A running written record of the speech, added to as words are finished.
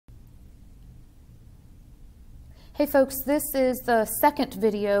Hey folks, this is the second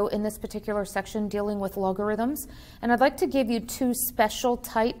video in this particular section dealing with logarithms, and I'd like to give you two special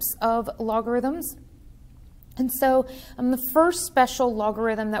types of logarithms. And so the first special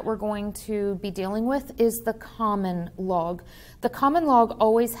logarithm that we're going to be dealing with is the common log. The common log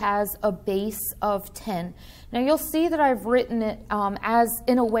always has a base of 10. Now you'll see that I've written it as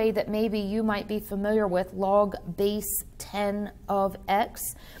in a way that maybe you might be familiar with, log base 10 of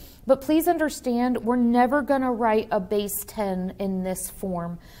x. But please understand, we're never going to write a base 10 in this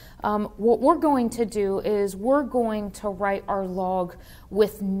form. What we're going to do is we're going to write our log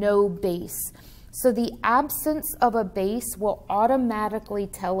with no base. So the absence of a base will automatically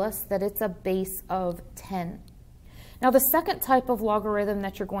tell us that it's a base of 10. Now the second type of logarithm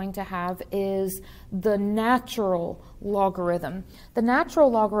that you're going to have is the natural logarithm. The natural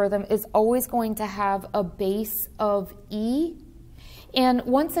logarithm is always going to have a base of e. And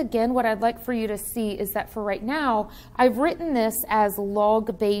once again, what I'd like for you to see is that for right now, I've written this as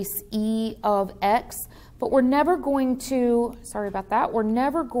log base e of x, but we're never going to, sorry about that, we're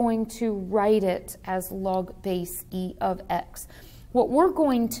never going to write it as log base e of x. What we're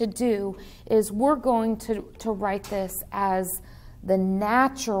going to do is we're going to write this as the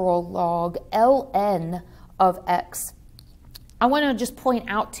natural log ln of x. I want to just point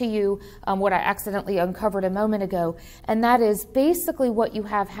out to you what I accidentally uncovered a moment ago, and that is basically what you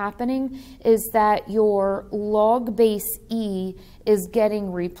have happening is that your log base e is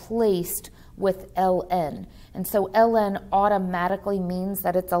getting replaced with ln, and so ln automatically means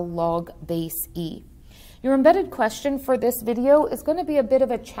that it's a log base e. Your embedded question for this video is going to be a bit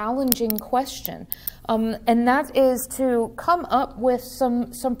of a challenging question, and that is to come up with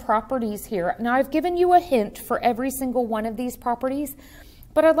some properties here. Now, I've given you a hint for every single one of these properties,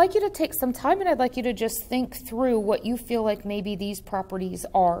 but I'd like you to take some time and I'd like you to just think through what you feel like maybe these properties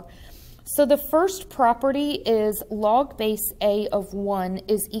are. So the first property is log base a of 1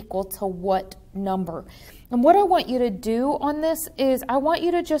 is equal to what number? And what I want you to do on this is I want you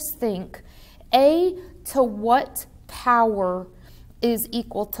to just think a to what power is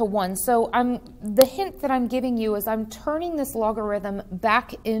equal to 1. So the hint that I'm giving you is I'm turning this logarithm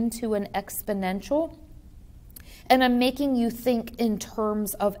back into an exponential, and I'm making you think in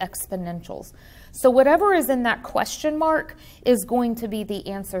terms of exponentials. So whatever is in that question mark is going to be the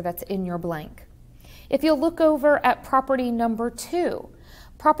answer that's in your blank. If you look over at property number 2,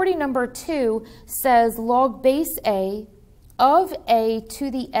 property number 2 says log base a of a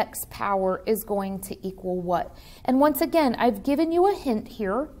to the x power is going to equal what? And once again, I've given you a hint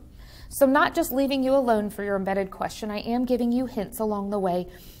here. So I'm not just leaving you alone for your embedded question. I am giving you hints along the way.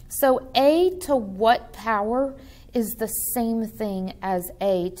 So a to what power is the same thing as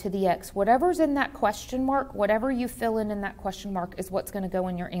a to the x. Whatever's in that question mark, whatever you fill in that question mark is what's going to go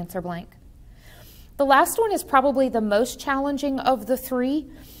in your answer blank. The last one is probably the most challenging of the three.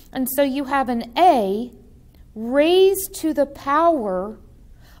 And so you have an a raised to the power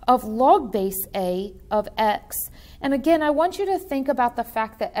of log base a of x. And again, I want you to think about the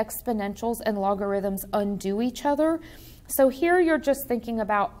fact that exponentials and logarithms undo each other. So here you're just thinking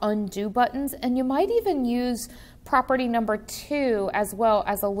about undo buttons, and you might even use property number 2 as well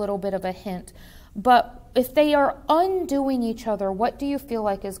as a little bit of a hint. But if they are undoing each other, what do you feel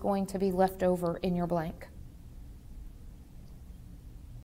like is going to be left over in your blank?